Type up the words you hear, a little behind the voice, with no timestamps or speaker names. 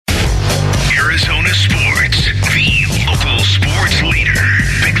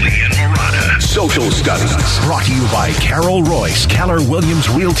Studies. Brought to you by Carol Royce, Keller Williams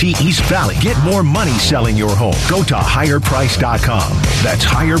Realty East Valley. Get more money selling your home. Go to higherprice.com. That's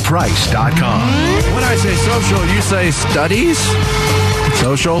higherprice.com. When I say social, you say studies?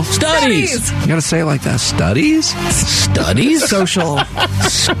 Social? Studies. You gotta say it like that. Studies? Studies? Social.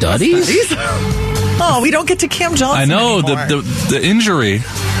 Studies? Oh, we don't get to Cam Johnson I know. anymore. The injury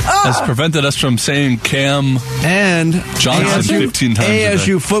has prevented us from saying Cam and Johnson 15 times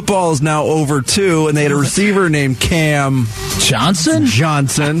ASU football is now over, too, and they had a receiver named Cam Johnson?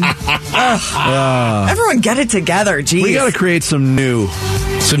 Everyone get it together, geez. We got to create some new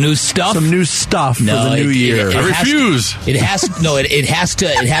stuff? Some new stuff for the new year. I refuse. It has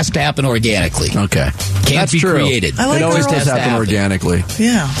to happen organically. Okay. Can't be created. I like it always our does old happen organically.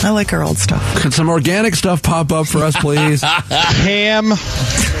 Yeah, I like our old stuff. Could some organic stuff pop up for us, please? Cam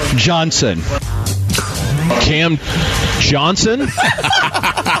Johnson. Cam Johnson?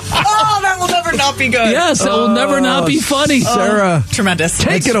 Oh, that will never not be good. Yes, that will never not be funny. Sarah, Tremendous.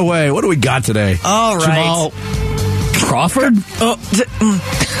 take it away. What do we got today? All right. Jamal Crawford? With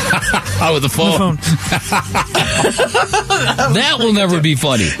the phone. That will never be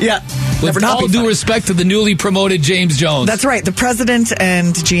funny. Yeah. With all due respect to the newly promoted James Jones. That's right. The president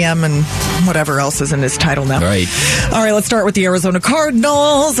and GM and whatever else is in his title now. Right. All right, let's start with the Arizona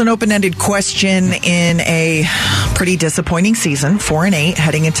Cardinals. An open-ended question in a pretty disappointing season, 4-8,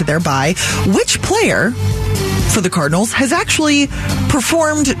 heading into their bye. Which player for the Cardinals has actually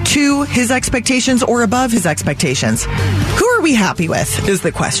performed to his expectations or above his expectations? Who are we happy with is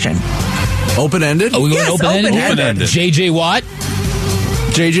the question. Open-ended? Are we going Yes, open-ended? open-ended. J.J. Watt?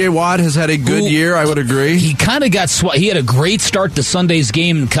 J.J. Watt has had a good year, I would agree. He kind of got he had a great start to Sunday's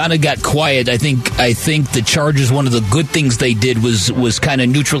game and kind of got quiet. I think the Chargers, one of the good things they did was kind of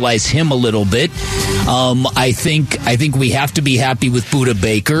neutralize him a little bit. I think we have to be happy with Budda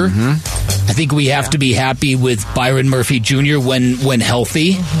Baker. Mm-hmm. I think we have to be happy with Byron Murphy Jr. when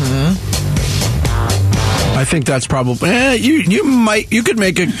healthy. Mm-hmm. I think that's probably you could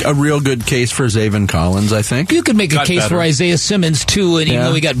make a real good case for Zaven Collins, I think. You could make a case better. for Isaiah Simmons too, and even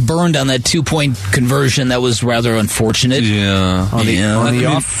though he got burned on that 2-point conversion, that was rather unfortunate. Yeah. On the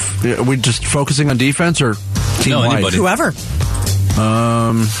off, are we just focusing on defense or team-wide? Anybody. Whoever.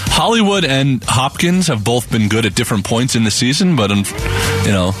 Hollywood and Hopkins have both been good at different points in the season, but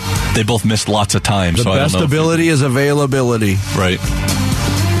they both missed lots of time. The so best I don't know ability is availability. Right.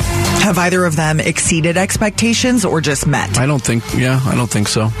 Have either of them exceeded expectations or just met? I don't think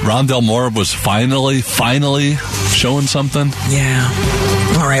so. Rondell Moore was finally showing something. Yeah.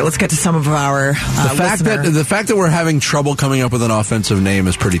 All right, let's get to some of our The fact that we're having trouble coming up with an offensive name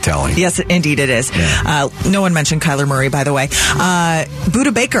is pretty telling. Yes, indeed it is. Yeah. No one mentioned Kyler Murray, by the way.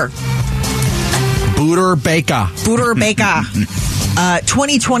 Budda Baker. Budda Baker.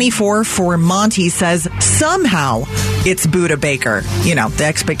 2024 for Monty says somehow it's Budda Baker. The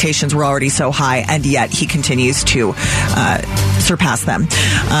expectations were already so high, and yet he continues to surpass them.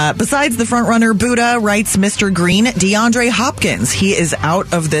 Besides the front runner Budda, writes Mr. Green, DeAndre Hopkins. He is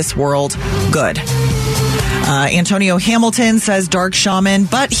out of this world good. Antonio Hamilton says Dark Shaman,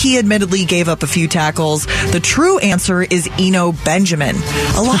 but he admittedly gave up a few tackles. The true answer is Eno Benjamin.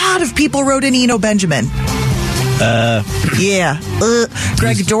 A lot of people wrote in Eno Benjamin.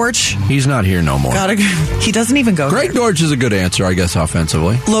 Greg Dortch. He's not here no more. He doesn't even go Greg Dortch is a good answer, I guess,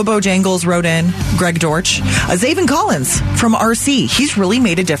 offensively. Lobo Jangles wrote in Greg Dortch. Zaven Collins from RC. He's really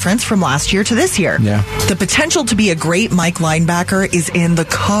made a difference from last year to this year. Yeah. The potential to be a great Mike linebacker is in the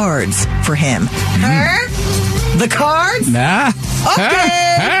cards for him. The cards? Nah.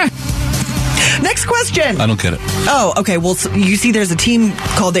 Okay. Next question. I don't get it. Oh, okay. Well, you see there's a team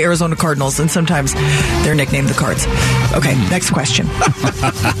called the Arizona Cardinals, and sometimes they're nicknamed the Cards. Okay, next question.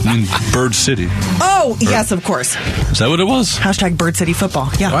 Bird City. Oh, yes, of course. Is that what it was? Hashtag Bird City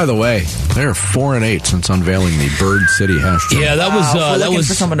Football. Yeah. By the way, they're 4-8 since unveiling the Bird City hashtag. Yeah, that was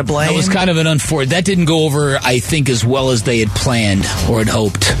for someone to blame. That was kind of an unfortunate. That didn't go over, I think, as well as they had planned or had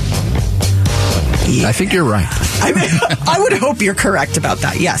hoped. Yeah. I think you're right. I would hope you're correct about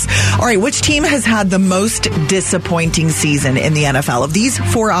that, yes. All right, which team has had the most disappointing season in the NFL? Of these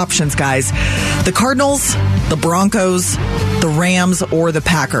four options, guys, the Cardinals, the Broncos, the Rams, or the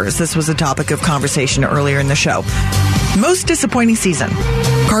Packers? This was a topic of conversation earlier in the show. Most disappointing season.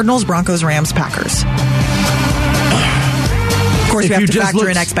 Cardinals, Broncos, Rams, Packers. Of course, we have to factor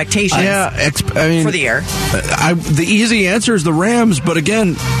in expectations for the year. The easy answer is the Rams, but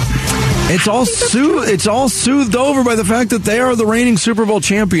again... It's all soothed over by the fact that they are the reigning Super Bowl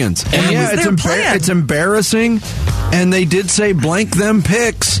champions. And it's embarrassing. And they did say blank them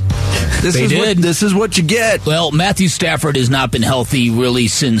picks. This is what you get. Well, Matthew Stafford has not been healthy really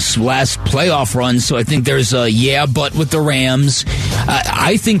since last playoff run, so I think there's a but with the Rams.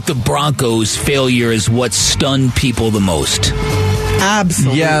 I think the Broncos' failure is what stunned people the most.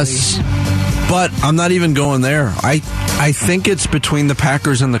 Absolutely. Yes, but I'm not even going there. I think it's between the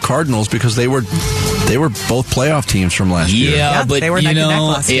Packers and the Cardinals because they were both playoff teams from last year. Yeah, but they were neck and neck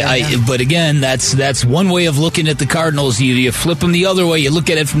last year, but again, that's one way of looking at the Cardinals. You flip them the other way. You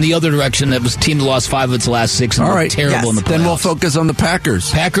look at it from the other direction. That was a team that lost 5 of its last 6 and were terrible in the playoffs. Then we'll focus on the Packers.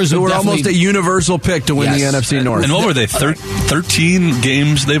 Packers were almost a universal pick to win the NFC North. And what were they? 13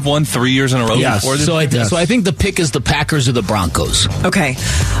 games they've won 3 years in a row before this? So I think the pick is the Packers or the Broncos. Okay.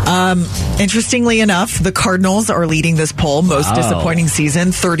 Interestingly enough, the Cardinals are leading this poll. Most disappointing season,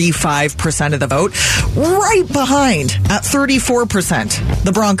 35% of the vote. Right behind at 34%,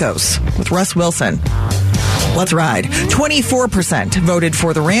 the Broncos with Russ Wilson. Let's ride. 24% voted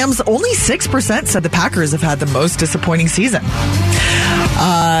for the Rams. Only 6% said the Packers have had the most disappointing season.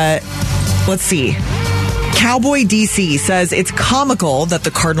 Let's see. Cowboy DC says it's comical that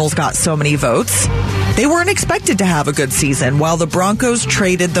the Cardinals got so many votes. They weren't expected to have a good season, while the Broncos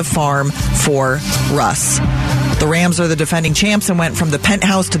traded the farm for Russ. The Rams are the defending champs and went from the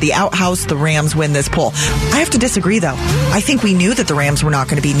penthouse to the outhouse. The Rams win this poll. I have to disagree, though. I think we knew that the Rams were not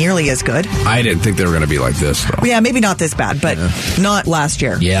going to be nearly as good. I didn't think they were going to be like this, though. Yeah, maybe not this bad, but not last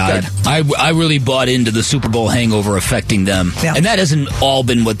year. Yeah, I really bought into the Super Bowl hangover affecting them. Yeah. And that hasn't all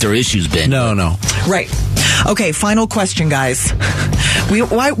been what their issue's been. No. Right. Okay, final question, guys.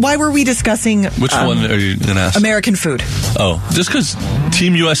 Why were we discussing... Which one are you going to ask? American food. Oh, just because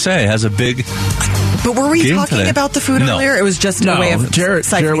Team USA has a big... But were we talking today? about the food earlier? It was just a way of... Jared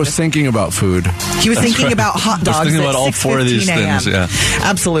was thinking about food. He was thinking about hot dogs. I was thinking about all 4 of these things, yeah.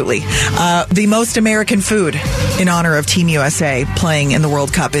 Absolutely. The most American food in honor of Team USA playing in the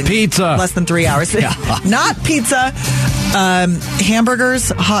World Cup in pizza. Less than 3 hours. Not pizza. Hamburgers,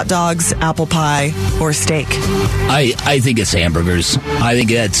 hot dogs, apple pie, or steak. I think it's hamburgers. I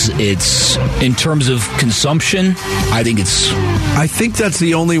think it's in terms of consumption. I think that's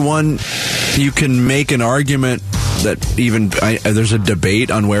the only one you can make an argument that there's a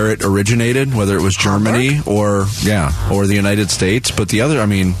debate on where it originated, whether it was Germany or the United States. But the other,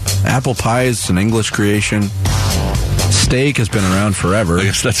 apple pie is an English creation. Steak has been around forever. I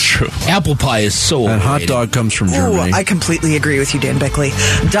guess that's true. Apple pie is so And hot dog comes from Germany. I completely agree with you, Dan Bickley.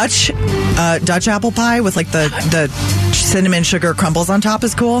 Dutch apple pie with like the cinnamon sugar crumbles on top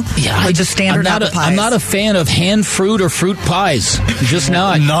is cool. Yeah, just standard apple pies. I'm not a fan of hand fruit or fruit pies. Just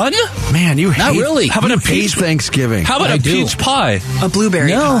not. None? Man, not really. How about a peach Thanksgiving? How about a peach pie? A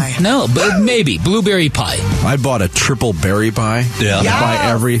blueberry pie? No, but maybe blueberry pie. I bought a triple berry pie. Yeah. I buy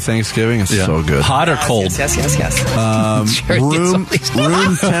every Thanksgiving. It's so good. Hot or cold? Yes. Room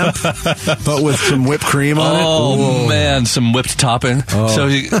temp, but with some whipped cream on it. Oh man, some whipped topping. Oh. So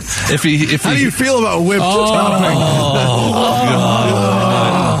if how do you feel about whipped topping?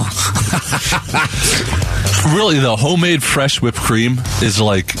 Really, the homemade fresh whipped cream is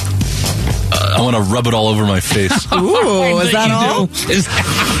like. I want to rub it all over my face. Ooh, is that all?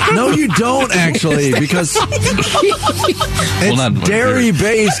 No, you don't actually, because it's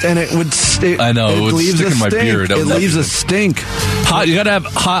dairy-based, and it would I know, it would stick in my beard. It leaves a stink. Hot. You got to have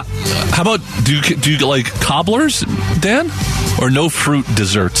hot. How about, do you like cobblers, Dan? Or no fruit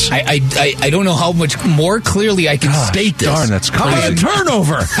desserts? I don't know how much more clearly I can state this. Darn, that's crazy. How about a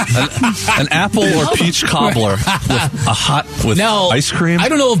turnover? an apple or peach cobbler with ice cream? I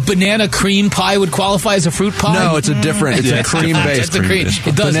don't know if banana cream pie would qualify as a fruit pie. No, it's a different. It's a cream-based.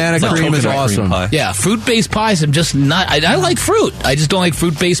 It does. Banana cream is awesome. Yeah, fruit-based pies. I'm just not. I like fruit. I just don't like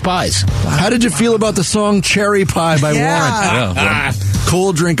fruit-based pies. How did you feel about the song "Cherry Pie" by Warren? Yeah.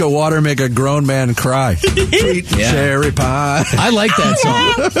 Cool drink of water make a grown man cry. Cherry pie. I like that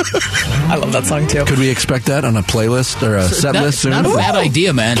song. I love that song too. Could we expect that on a playlist or a set list soon? Not a bad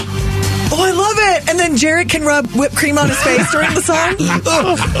idea, man. Oh, I love it. And then Jarrett can rub whipped cream on his face during the song. Let me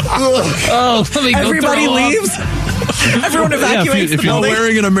go. Everybody leaves. Everyone evacuates if you're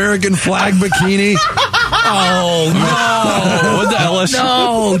wearing an American flag bikini. Oh, no. What the LSU?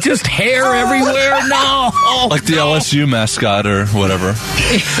 No, just hair everywhere. No. Like the LSU mascot or whatever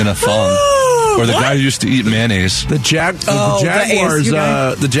in a thong. Or the guy who used to eat mayonnaise. The Jaguars.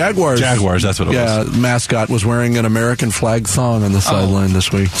 The Jaguars. That's what it was. Mascot was wearing an American flag thong on the sideline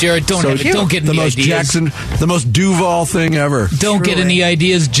this week. Jarrett, don't get any ideas. The most Duval thing ever. Don't get any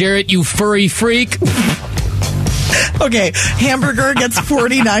ideas, Jarrett, you furry freak. Okay, hamburger gets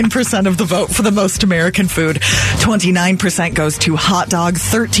 49% of the vote for the most American food. 29% goes to hot dog.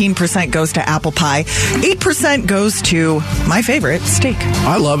 13% goes to apple pie. 8% goes to my favorite, steak.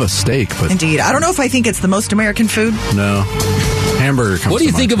 I love a steak, but Indeed. I don't know if I think it's the most American food. no. Hamburger comes What do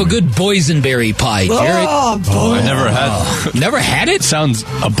you to think of mind a for me. good boysenberry pie, Jared? I never had. Never had it? Sounds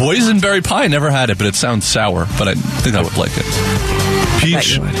a boysenberry pie. Never had it, but it sounds sour. But I think I would like it.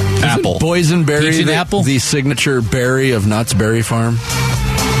 Peach, apple. Boysenberry, Peach and apple? the signature berry of Knott's Berry Farm?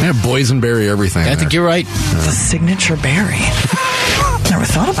 They have boysenberry everything. I think you're right. The signature berry. Never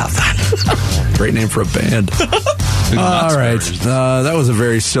thought about that. Great name for a band. All right. That was a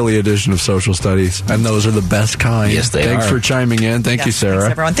very silly edition of Social Studies, and those are the best kind. Yes, they Thanks are. for chiming in. Thank you, Sarah.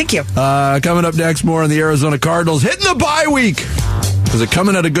 Thanks, everyone. Thank you. Coming up next, more on the Arizona Cardinals hitting the bye week. Is it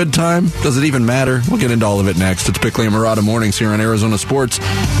coming at a good time? Does it even matter? We'll get into all of it next. It's Bickley&Marotta Mornings here on Arizona Sports,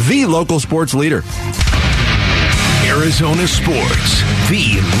 the local sports leader. Arizona Sports,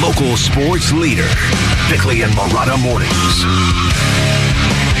 the local sports leader. Bickley&Marotta Mornings.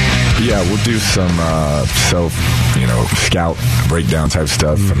 Yeah, we'll do some scout breakdown type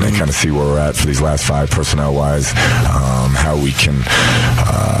stuff, and then kind of see where we're at for these last 5 personnel-wise, how we can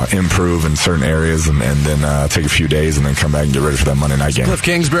improve in certain areas, and then take a few days and then come back and get ready for that Monday night game. Cliff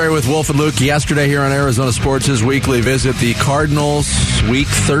Kingsbury with Wolf and Luke yesterday here on Arizona Sports' weekly visit. The Cardinals' Week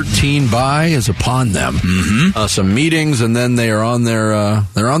 13 bye is upon them. Some meetings, and then they are on their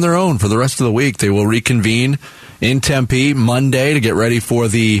own for the rest of the week. They will reconvene in Tempe Monday to get ready for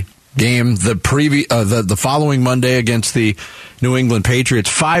the game the following Monday against the New England Patriots.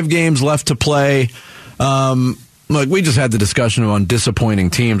 5 games left to play. Look, we just had the discussion on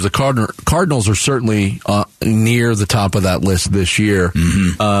disappointing teams. The Cardinals are certainly near the top of that list this year.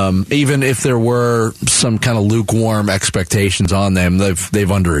 Even if there were some kind of lukewarm expectations on them, they've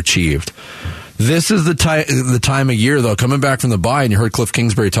underachieved. This is the time of year, though, coming back from the bye, and you heard Cliff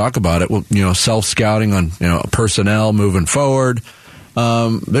Kingsbury talk about it. Well, self-scouting on personnel moving forward.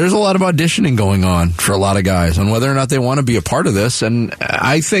 There's a lot of auditioning going on for a lot of guys on whether or not they want to be a part of this. And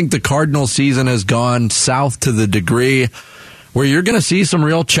I think the Cardinals season has gone south to the degree where you're going to see some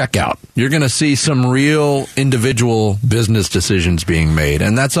real checkout. You're going to see some real individual business decisions being made.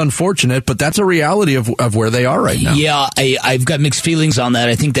 And that's unfortunate, but that's a reality of where they are right now. Yeah, I've got mixed feelings on that.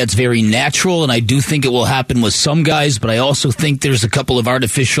 I think that's very natural, and I do think it will happen with some guys, but I also think there's a couple of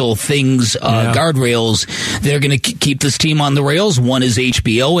artificial things, guardrails, that are going to keep this team on the rails. One is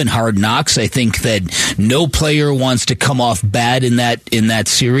HBO and Hard Knocks. I think that no player wants to come off bad in that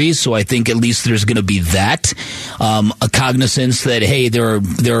series, so I think at least there's going to be that. A cognizance that, hey, there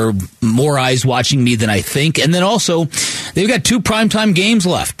are more eyes watching me than I think. And then also, they've got 2 primetime games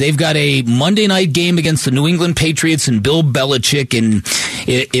left. They've got a Monday night game against the New England Patriots and Bill Belichick. And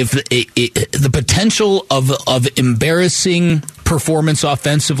if the potential of embarrassing performance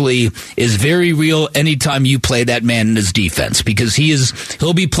offensively is very real anytime you play that man in his defense, because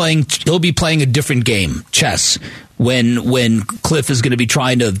he'll be playing a different game, chess, when Cliff is going to be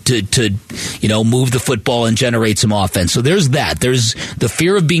trying to move the football and generate some offense. So there's that. There's the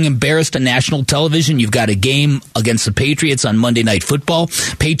fear of being embarrassed on national television. You've got a game against the Patriots on Monday Night Football.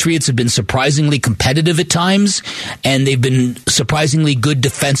 Patriots have been surprisingly competitive at times, and they've been surprisingly good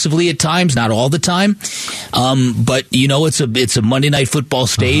defensively at times, not all the time. But it's a Monday Night Football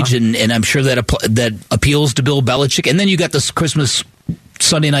stage, and I'm sure that appeals to Bill Belichick. And then you got this Christmas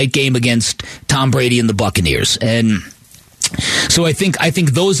Sunday night game against Tom Brady and the Buccaneers. And so I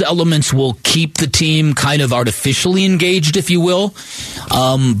think those elements will keep the team kind of artificially engaged, if you will.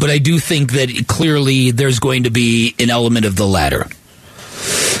 But I do think that clearly there's going to be an element of the latter.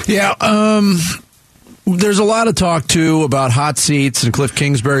 Yeah, there's a lot of talk, too, about hot seats and Cliff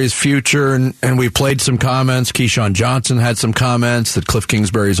Kingsbury's future, and we played some comments. Keyshawn Johnson had some comments that Cliff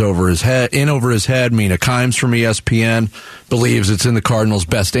Kingsbury's over his head. Mina Kimes from ESPN believes it's in the Cardinals'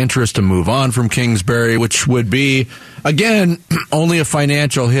 best interest to move on from Kingsbury, which would be, again, only a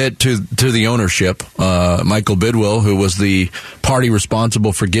financial hit to the ownership. Michael Bidwill, who was the party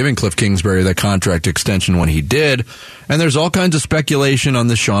responsible for giving Cliff Kingsbury that contract extension when he did. And there's all kinds of speculation on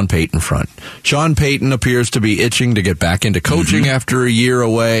the Sean Payton front. Sean Payton appears to be itching to get back into coaching after a year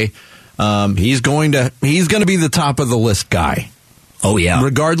away. He's going to be the top of the list guy. Oh, yeah.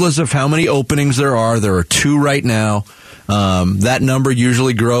 Regardless of how many openings there are 2 right now. That number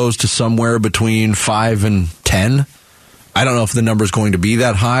usually grows to somewhere between 5 and 10. I don't know if the number is going to be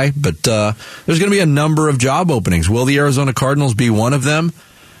that high, but there's going to be a number of job openings. Will the Arizona Cardinals be one of them?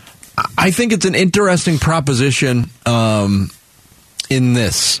 I think it's an interesting proposition in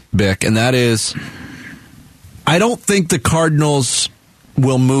this, Bick, and that is, I don't think the Cardinals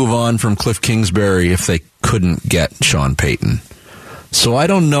will move on from Cliff Kingsbury if they couldn't get Sean Payton. So I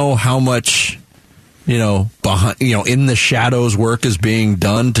don't know how much, behind, in the shadows work is being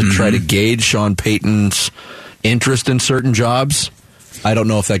done to try to gauge Sean Payton's interest in certain jobs. I don't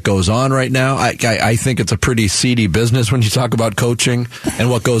know if that goes on right now. I think it's a pretty seedy business when you talk about coaching and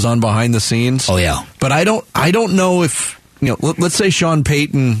what goes on behind the scenes. Oh, yeah. But I don't know if, let's say Sean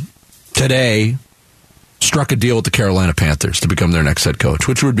Payton today struck a deal with the Carolina Panthers to become their next head coach,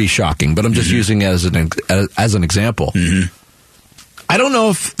 which would be shocking, but I'm just using it as an example. I don't know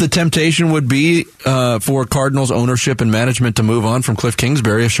if the temptation would be for Cardinals ownership and management to move on from Cliff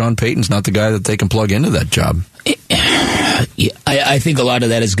Kingsbury if Sean Payton's not the guy that they can plug into that job. I think a lot of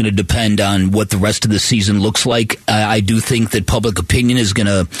that is going to depend on what the rest of the season looks like. I do think that public opinion is going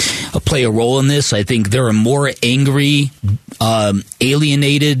to play a role in this. I think there are more angry,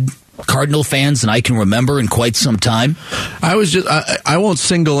 alienated Cardinal fans than I can remember in quite some time. I won't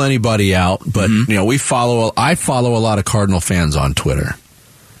single anybody out, but I follow a lot of Cardinal fans on Twitter.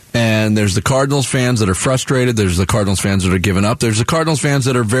 And there's the Cardinals fans that are frustrated, there's the Cardinals fans that are giving up, there's the Cardinals fans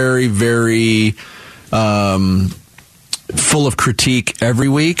that are very, very full of critique every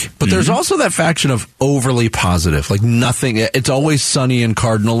week, but there's also that faction of overly positive, like nothing. It's always sunny in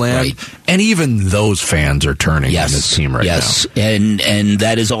Cardinal land, and even those fans are turning on this team right now. And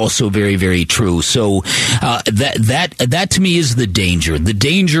that is also very, very true. So that to me is the danger. The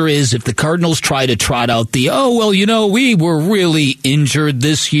danger is if the Cardinals try to trot out the we were really injured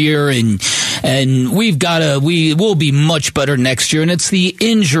this year, and we will be much better next year, and it's the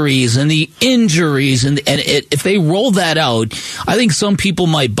injuries and if they roll that out, I think some people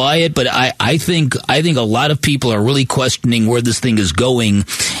might buy it, but I think a lot of people are really questioning where this thing is going,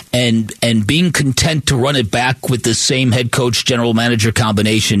 and being content to run it back with the same head coach general manager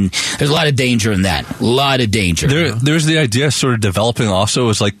combination. There's a lot of danger in that. A lot of danger. There's the idea sort of developing also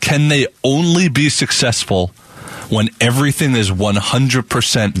is like, can they only be successful when everything is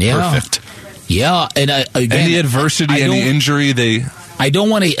 100% perfect? Yeah, and again, any adversity, any injury, I don't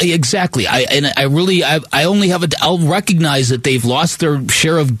want to exactly. I'll recognize that they've lost their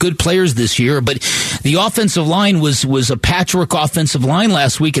share of good players this year, but the offensive line was a patchwork offensive line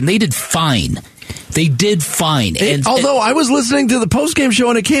last week, and they did fine. They did fine. Although I was listening to the postgame show,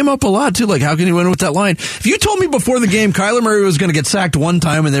 and it came up a lot, too. Like, how can you win with that line? If you told me before the game Kyler Murray was going to get sacked one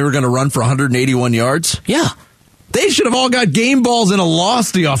time and they were going to run for 181 yards, yeah. They should have all got game balls and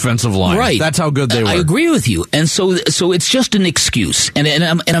lost the offensive line. Right. That's how good they were. I agree with you. And so it's just an excuse. And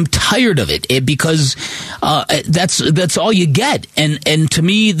I'm tired of it because that's all you get. And to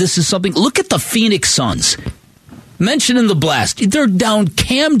me, this is something. Look at the Phoenix Suns. Mentioned in the blast. They're down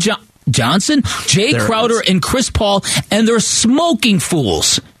Cam Johnson, Jay Crowder, and Chris Paul, and they're smoking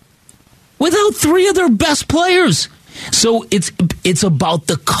fools without three of their best players. So it's about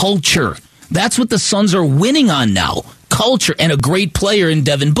the culture. That's what the Suns are winning on now. Culture and a great player in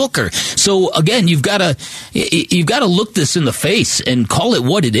Devin Booker. So again, you've got to look this in the face and call it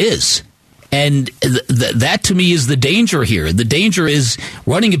what it is. And that to me is the danger here. The danger is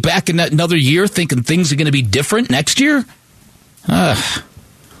running it back in another year, thinking things are going to be different next year. Not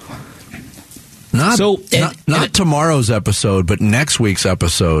tomorrow's episode, but next week's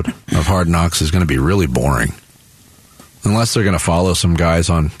episode of Hard Knocks is going to be really boring. Unless they're going to follow some guys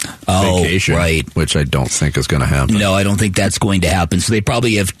on vacation, right. Which I don't think is going to happen. No, I don't think that's going to happen. So they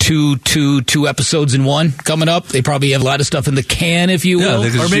probably have two episodes in one coming up. They probably have a lot of stuff in the can, if you will.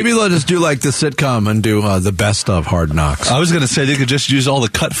 Or maybe they'll just do like the sitcom and do the best of Hard Knocks. I was going to say they could just use all the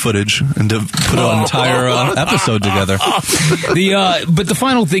cut footage and to put an entire episode together. But the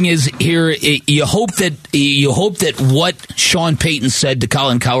final thing is here, you hope that what Sean Payton said to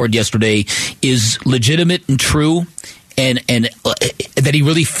Colin Cowherd yesterday is legitimate and true. And that he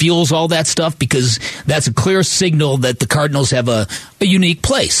really feels all that stuff, because that's a clear signal that the Cardinals have a unique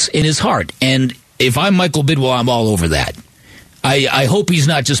place in his heart. And if I'm Michael Bidwell, I'm all over that. I hope he's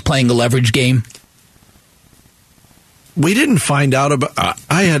not just playing a leverage game. We didn't find out about...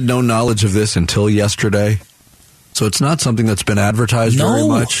 I had no knowledge of this until yesterday. So it's not something that's been advertised very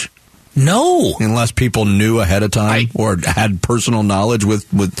much. No. Unless people knew ahead of time or had personal knowledge with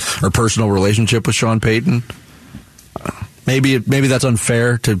or personal relationship with Sean Payton. Maybe that's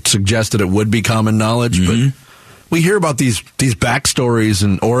unfair to suggest that it would be common knowledge, but we hear about these backstories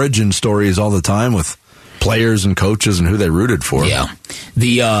and origin stories all the time with players and coaches and who they rooted for. Yeah.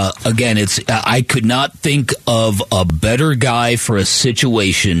 Again, I could not think of a better guy for a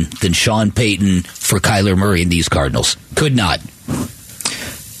situation than Sean Payton for Kyler Murray and these Cardinals. Could not.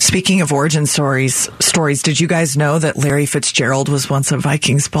 Speaking of origin stories, did you guys know that Larry Fitzgerald was once a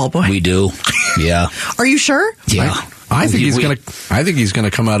Vikings ball boy? We do. Yeah. Are you sure? Yeah. I think he's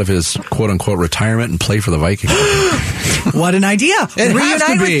gonna come out of his quote unquote retirement and play for the Vikings. What an idea! It Reunite has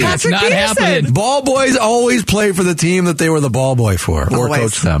to be. with Patrick It's not Peterson. happening. Ball boys always play for the team that they were the ball boy for, or Always.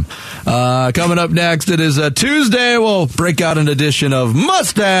 coach them. Coming up next, it is Tuesday. We'll break out an edition of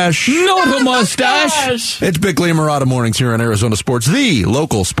Mustache. Not a mustache. It's Bickley&Marotta mornings here on Arizona Sports, the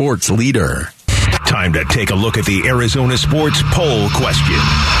local sports leader. Time to take a look at the Arizona Sports Poll Question.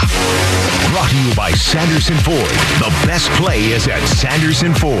 Brought to you by Sanderson Ford. The best play is at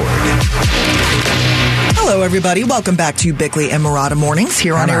Sanderson Ford. Hello, everybody. Welcome back to Bickley&Marotta mornings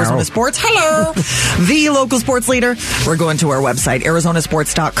here on Arizona Sports. Hello. The local sports leader. We're going to our website,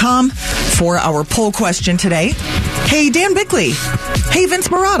 arizonasports.com, for our poll question today. Hey, Dan Bickley. Hey, Vince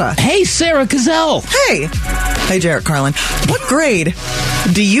Marotta. Hey, Sarah Cazell. Hey. Hey, Jarrett Carlin. What grade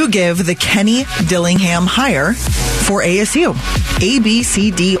do you give the Kenny Dillingham hire for ASU? A, B,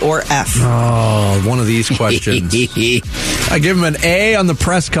 C, D, or F? Oh, one of these questions. I give him an A on the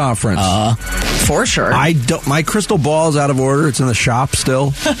press conference. For sure. I don't. My crystal ball is out of order. It's in the shop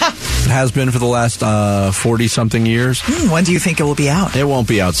still. It has been for the last 40-something years. When do you think it will be out? It won't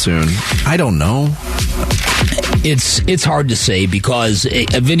be out soon. I don't know. It's hard to say because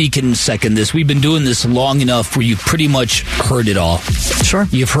Vinny can second this. We've been doing this long enough where you've pretty much heard it all. Sure.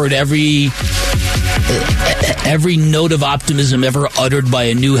 You've heard every note of optimism ever uttered by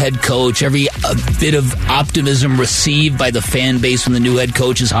a new head coach, every bit of optimism received by the fan base when the new head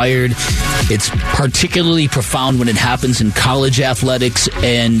coach is hired. It's particularly profound when it happens in college athletics,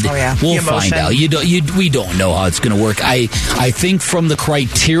 and we'll find out. We don't know how it's going to work. I think from the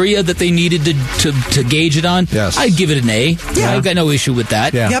criteria that they needed to gauge it on, yes. I'd give it an A. Yeah. I've got no issue with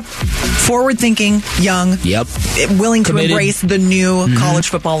that. Yeah. Yep. Forward-thinking, young. Yep. Willing to Committed. embrace the new college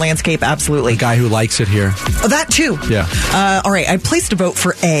football landscape. Absolutely. A guy who likes it here. Oh, that too. Yeah. All right. I placed a vote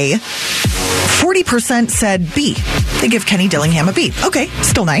for A. 40% said B. They give Kenny Dillingham a B. Okay,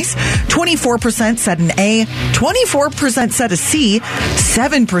 still nice. 24% said an A. 24% said a C.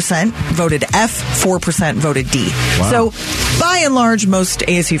 7% voted F. 4% voted D. Wow. So, by and large, most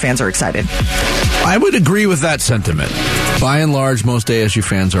ASU fans are excited. I would agree with that sentiment. By and large, most ASU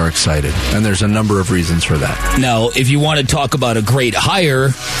fans are excited, and there's a number of reasons for that. Now, if you want to talk about a great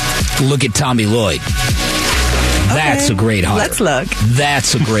hire, look at Tommy Lloyd. That's a great hire. Let's look.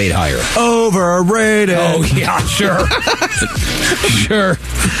 That's a great hire. Overrated. Oh, yeah, sure. Sure.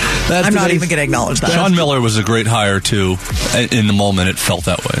 I'm not even going to acknowledge that. Sean Miller was a great hire, too. In the moment, it felt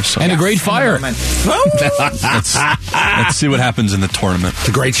that way. So. And a great fire. Let's see what happens in the tournament.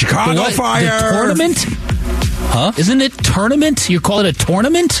 The great Chicago Fire. The tournament? Huh? Isn't it tournament? You call it a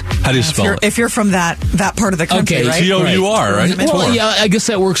tournament? How do you spell it? If you're from that part of the country, Okay, right? T-O-U-R, right? Well, yeah, I guess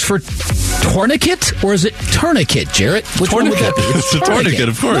that works for tourniquet, or is it tourniquet, Jarrett? Which one would that be? It's a tourniquet,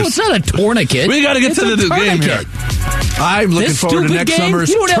 of course. No, it's not a tourniquet. We got to get to the game here. I'm looking This forward to stupid next game? summer's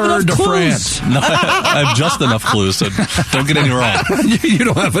You don't have Tour enough de clues. France. No, I have just enough clues, so don't get any wrong. You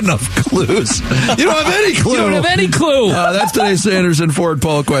don't have enough clues. You don't have any clue. You don't have any clue. That's today's Sanderson Ford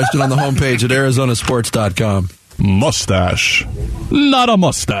poll question on the homepage at arizonasports.com. Mustache. Not a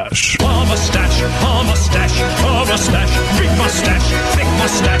mustache. A mustache, a mustache, a mustache, big mustache, thick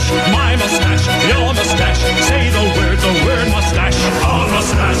mustache, my mustache, your mustache. Say the word mustache. A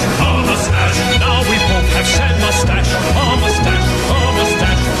mustache, a mustache. Now we both have said mustache. A mustache, a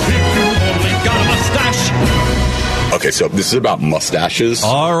mustache. If you only got a mustache. Okay, so this is about mustaches.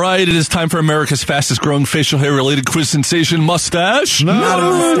 All right, it is time for America's fastest growing facial hair related quiz sensation, Mustache. Not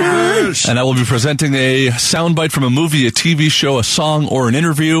a mustache. And I will be presenting a soundbite from a movie, a TV show, a song, or an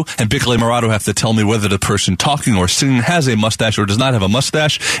interview. And Bickley&Marotta have to tell me whether the person talking or singing has a mustache or does not have a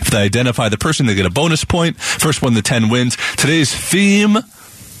mustache. If they identify the person, they get a bonus point. First one to 10 wins. Today's theme,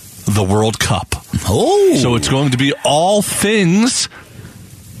 the World Cup. Oh. So it's going to be all things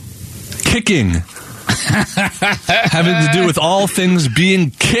kicking. Having to do with all things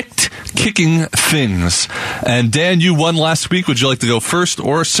being kicked, kicking things. And Dan, you won last week. Would you like to go first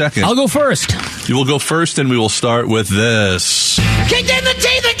or second? I'll go first. You will go first, and we will start with this. Kicked in the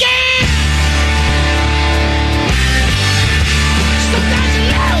teeth again! Sometimes you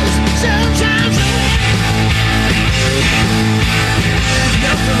lose, sometimes you win.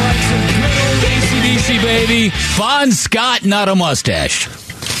 Nothing like some good old AC/DC, baby. Bon Scott, not a mustache.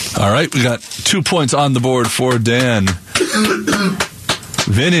 All right, we got 2 points on the board for Dan.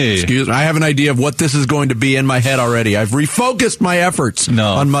 Vinny. Excuse me. I have an idea of what this is going to be in my head already. I've refocused my efforts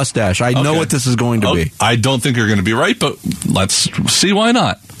on mustache. I know what this is going to be. I don't think you're going to be right, but let's see why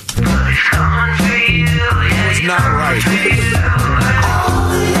not. It's not right.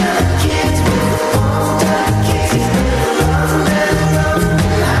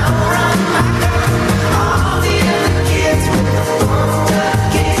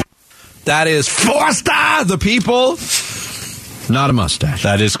 That is Foster the People. Not a mustache.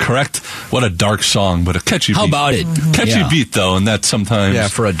 That is correct. What a dark song, but a catchy beat. How about it? Catchy beat, though, and that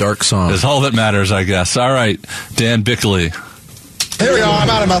sometimes for a dark song is all that matters, I guess. All right, Dan Bickley. Here we are. I'm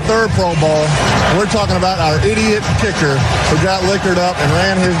out of my third Pro Bowl, and we're talking about our idiot kicker who got liquored up and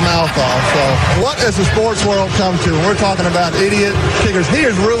ran his mouth off. So what has the sports world come to when we're talking about idiot kickers? He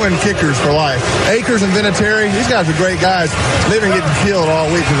has ruined kickers for life. Akers and Vinatieri, these guys are great guys. They've been getting killed all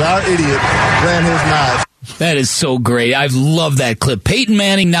week because our idiot ran his mouth. That is so great. I love that clip. Peyton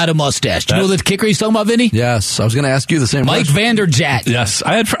Manning, not a mustache. Do you know the kicker he's talking about, Vinny? Yes, I was going to ask you the same Mike question. Vanderjagt. Yes,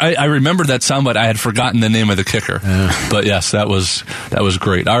 I remembered that sound, but I had forgotten the name of the kicker. But yes, that was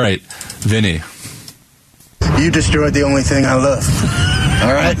great. All right, Vinny. You destroyed the only thing I love.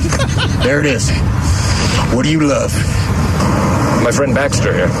 All right? There it is. What do you love? My friend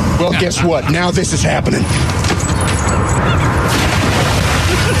Baxter here. Well, guess what? Now this is happening.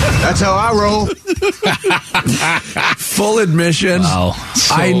 That's how I roll. Full admission. Wow.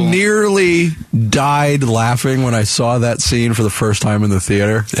 I nearly died laughing when I saw that scene for the first time in the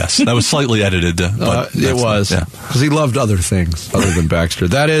theater. Yes, that was slightly edited. But it was. Because he loved other things other than Baxter.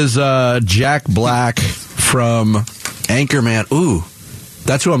 That is Jack Black from Anchorman. Ooh,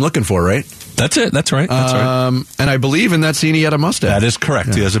 that's who I'm looking for, right? That's it. That's right. That's right. And I believe in that scene he had a mustache. That is correct.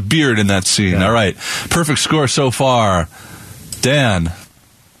 Yeah. He has a beard in that scene. Yeah. All right. Perfect score so far. Dan.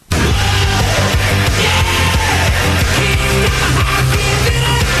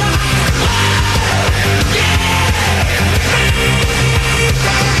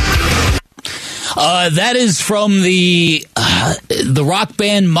 That is from the rock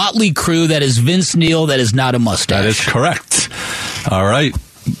band Motley Crue. That is Vince Neil. That is not a mustache. That is correct. All right.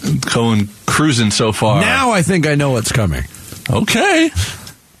 Going cruising so far. Now I think I know what's coming. Okay.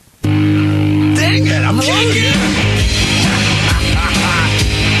 Dang it, I'm wrong.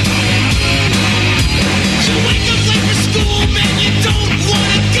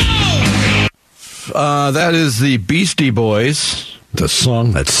 That is the Beastie Boys, the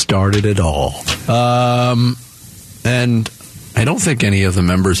song that started it all. And I don't think any of the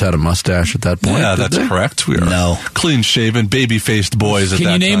members had a mustache at that point. Yeah, that's correct. We are clean-shaven, baby-faced boys at that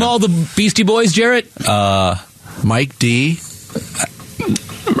time. Can you name all the Beastie Boys, Jarrett? Mike D.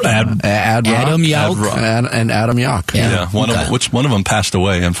 Adam Yauch. And Adam Yauch. Yeah. One of them passed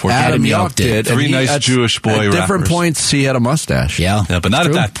away, unfortunately. Adam Yauch did. Three nice Jewish boy rappers. At different points, he had a mustache. Yeah, but not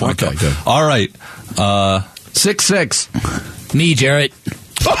at that point. Okay, good. All right. 6'6". Me, Jarrett.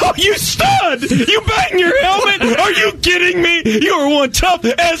 Oh, you stud! You bang your helmet? Are you kidding me? You're one tough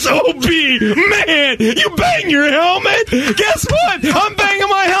SOB. Man, you bang your helmet? Guess what? I'm banging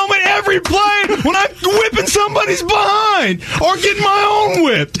my helmet every play when I'm whipping somebody's behind or getting my own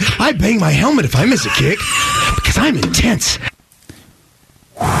whipped. I bang my helmet if I miss a kick because I'm intense.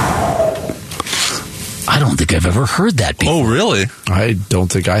 I don't think I've ever heard that before. Oh, really? I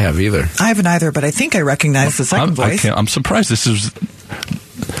don't think I have either. I haven't either, but I think I recognize the second voice. I'm surprised this is...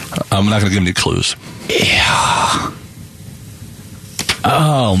 I'm not going to give any clues. Yeah.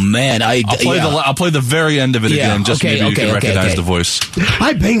 Oh, man. I'll play the very end of it again, just maybe you can recognize the voice.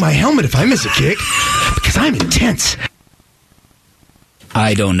 I bang my helmet if I miss a kick because I'm intense.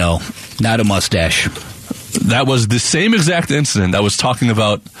 I don't know. Not a mustache. That was the same exact incident that was talking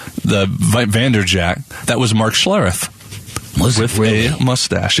about the Vanderjagt. That was Mark Schlereth. Was with really? A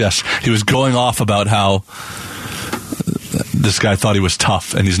mustache, yes. He was going off about how this guy thought he was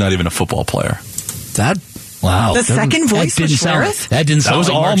tough, and he's not even a football player. Wow. The second voice was Schlereth? That didn't sound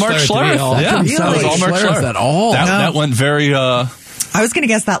like all Mark Schlereth. That Yeah, that was all Mark Schlereth at all. That went very... I was going to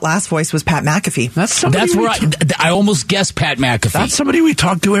guess that last voice was Pat McAfee. That's where I almost guessed Pat McAfee. That's somebody we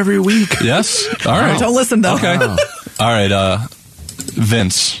talk to every week. Yes? All right. Don't listen, though. Okay. All right,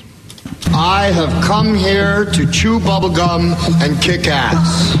 Vince. I have come here to chew bubblegum and kick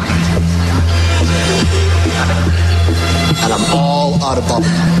ass. And I'm all out of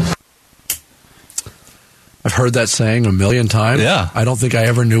bubblegum. I've heard that saying a million times. Yeah. I don't think I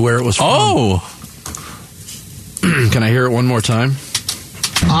ever knew where it was from. Oh! Can I hear it one more time?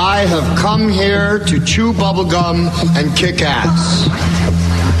 I have come here to chew bubblegum and kick ass.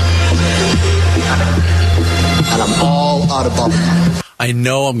 And I'm all out of bubblegum. I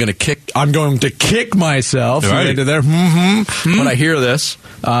know I'm going to kick myself into there. When I hear this,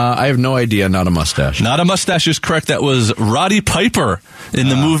 I have no idea. Not a mustache. Not a mustache is correct. That was Roddy Piper in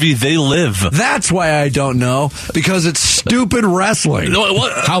the movie They Live. That's why I don't know, because it's stupid wrestling.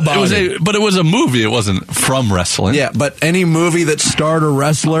 How about it? But it was a movie. It wasn't from wrestling. Yeah, but any movie that starred a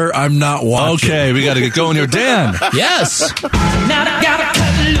wrestler, I'm not watching. Okay, we got to get going here. Dan. Yes. Now I gotta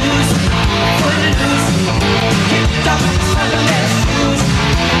cut loose, kick up,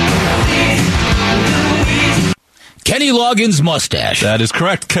 Kenny Loggins' mustache. That is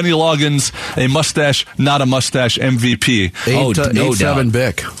correct. Kenny Loggins, a mustache, not a mustache MVP. 8-7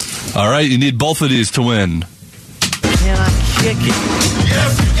 Bick. All right, you need both of these to win. Can I kick it?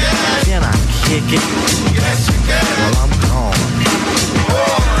 Yes, you can. Can I kick it? Yes, you can. Well, I'm gone.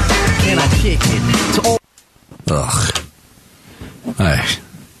 Can I kick it? Ugh.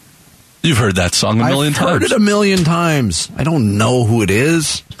 You've heard that song a million times. I've heard it a million times. I don't know who it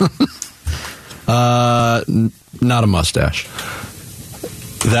is. Not a mustache.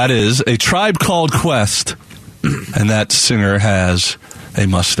 That is A Tribe Called Quest, and that singer has a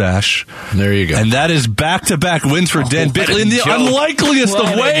mustache. There you go. And that is back-to-back wins for Dan Bickley in the unlikeliest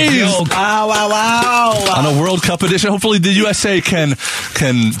of ways. Wow. On a World Cup edition. Hopefully the USA can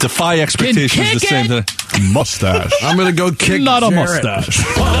defy expectations the same time. Mustache. I'm going to go kick Not a Jarrett. mustache.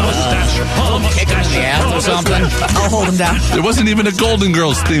 Kick him in the ass or something. I'll hold him down. There wasn't even a Golden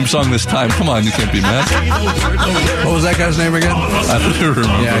Girls theme song this time. Come on, you can't be mad. What was that guy's name again? I don't remember.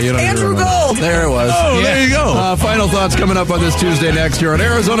 Yeah, you don't Andrew remember. Gold. There it was. Oh, there you go. Final thoughts coming up on this Tuesday next here on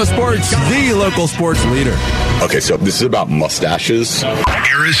Arizona Sports, the local sports leader. Okay, so this is about mustaches.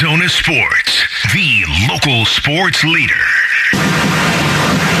 Arizona Sports, the local sports leader.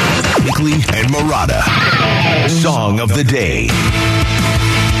 Bickley&Marotta. Song of the day.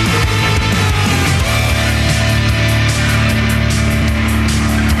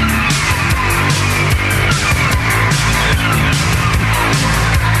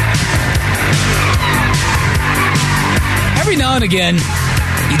 Every now and again,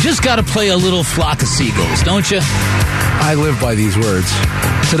 you just got to play a little flock of seagulls, don't you? I live by these words.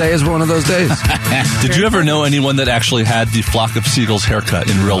 Today is one of those days. Did you ever know anyone that actually had the Flock of Seagulls haircut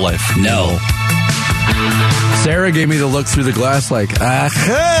in real life? No. Sarah gave me the look through the glass like,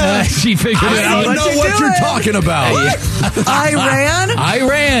 She figured it out. I don't know what you're talking about. I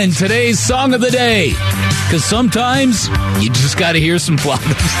ran, today's song of the day. Because sometimes you just got to hear some flock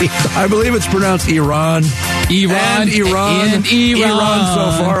of seagulls. I believe it's pronounced Iran. Iran. Iran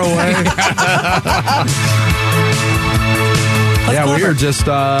so far away. Yeah, we are just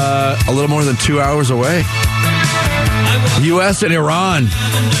a little more than 2 hours away. U.S. and Iran.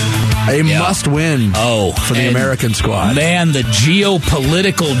 A must-win for the American squad. Man, the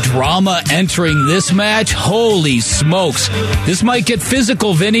geopolitical drama entering this match, holy smokes. This might get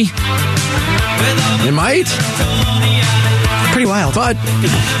physical, Vinny. It might. Pretty wild. But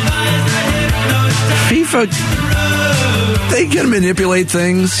FIFA, they can manipulate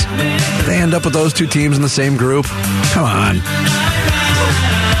things. They end up with those two teams in the same group. Come on.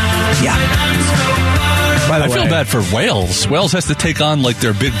 Yeah. By the way, I feel bad for Wales. Wales has to take on like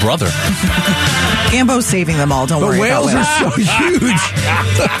their big brother. Ambo's saving them all. Don't worry. Wales are so huge.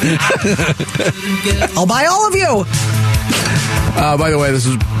 I'll buy all of you. By the way,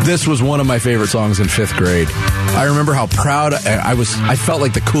 this was one of my favorite songs in 5th grade. I remember how proud I was. I felt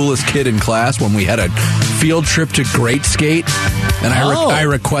like the coolest kid in class when we had a field trip to Great Skate, and I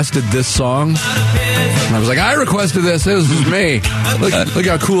requested this song. And I was like, I requested this. This is me. Look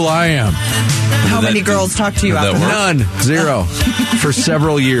how cool I am. How many girls talk to you after that? None. 0. For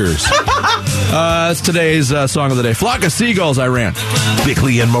several years. That's today's song of the day. Flock of Seagulls, I ran.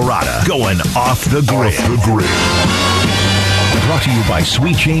 Bickley&Marotta going off the grid. Brought to you by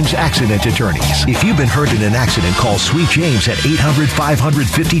Sweet James Accident Attorneys. If you've been hurt in an accident, call Sweet James at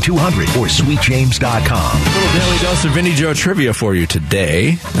 800-500-5200 or sweetjames.com. A little daily dose of Vinny Joe trivia for you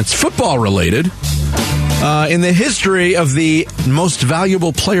today. It's football related. In the history of the Most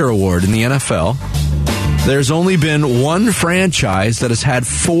Valuable Player Award in the NFL, there's only been one franchise that has had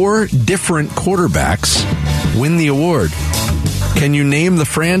 4 different quarterbacks win the award. Can you name the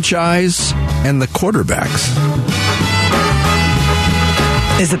franchise and the quarterbacks?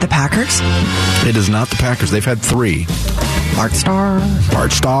 Is it the Packers? It is not the Packers. They've had 3. Bart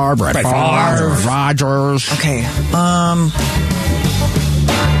Starr, Brett Favre, Rodgers. Okay.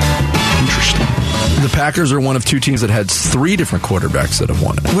 Interesting. The Packers are one of 2 teams that had 3 different quarterbacks that have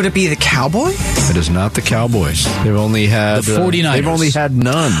won it. Would it be the Cowboys? It is not the Cowboys. They've only had the 49ers. They've only had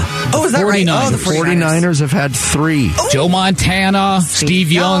none. Oh, is that right? Oh, the 49ers have had 3. Oh. Joe Montana,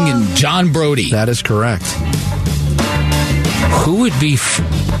 Steve Young, and John Brody. That is correct. Who would be...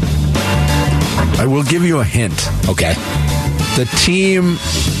 I will give you a hint. Okay. The team,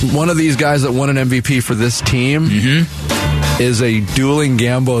 one of these guys that won an MVP for this team is a dueling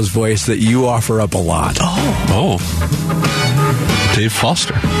Gambo's voice that you offer up a lot. Oh. Dave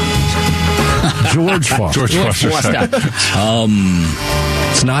Foster. George Foster. George Foster.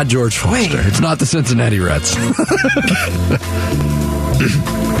 It's not George Foster. Wait. It's not the Cincinnati Reds.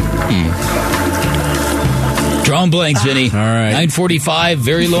 Drawing blanks, Vinny. All right. 9:45,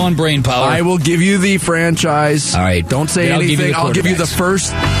 very low on brain power. I will give you the franchise. All right. Don't say anything. I'll give you the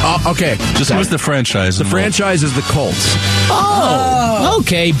first. Okay. Just what's the franchise? The franchise is the Colts. Oh.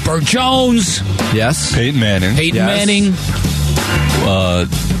 Okay. Burt Jones. Yes. Peyton Manning. Manning.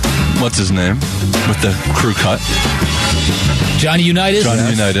 What's his name? With the crew cut. Johnny Unitas.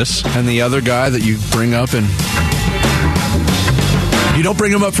 Unitas. And the other guy that you bring up and... You don't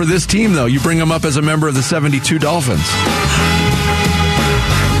bring him up for this team, though. You bring him up as a member of the 72 Dolphins.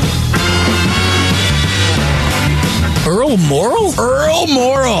 Earl Morrall? Earl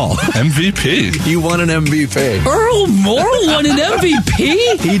Morrall. MVP. He won an MVP. Earl Morrall won an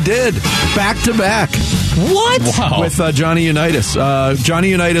MVP? He did. Back to back. What? Wow. With Johnny Unitas. Johnny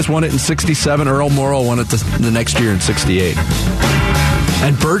Unitas won it in 67. Earl Morrall won it the next year in 68.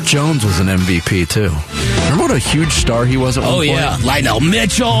 And Burt Jones was an MVP, too. Remember what a huge star he was at one point? Oh, yeah. Lionel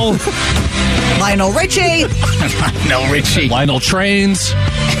Mitchell. Lionel Richie. Lionel Richie. Lionel Trains.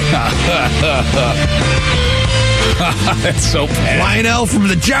 That's so bad. Lionel from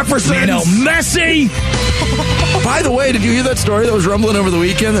the Jeffersons. Lionel Messi. By the way, did you hear that story that was rumbling over the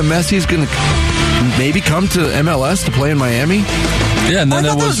weekend that Messi's going to maybe come to MLS to play in Miami? Yeah, and then I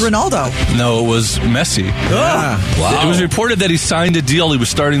thought that was Ronaldo. No, it was Messi. Yeah. Wow. It was reported that he signed a deal. He was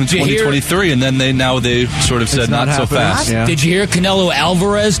starting in 2023, and then they sort of said not so fast. Yeah. Did you hear Canelo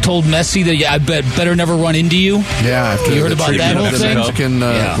Alvarez told Messi that I better never run into you? Yeah. You heard about that whole thing? Mexican,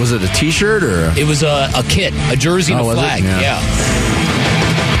 was it a T-shirt or? It was a kit, a jersey and a flag. Yeah.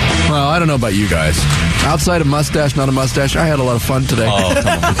 Well, I don't know about you guys. Outside of mustache, not a mustache, I had a lot of fun today. Oh, come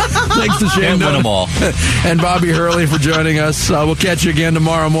on. Thanks to Shane. Can't win them all. And Bobby Hurley for joining us. We'll catch you again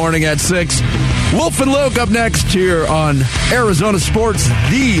tomorrow morning at 6. Wolf and Luke up next here on Arizona Sports,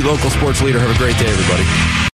 the local sports leader. Have a great day, everybody.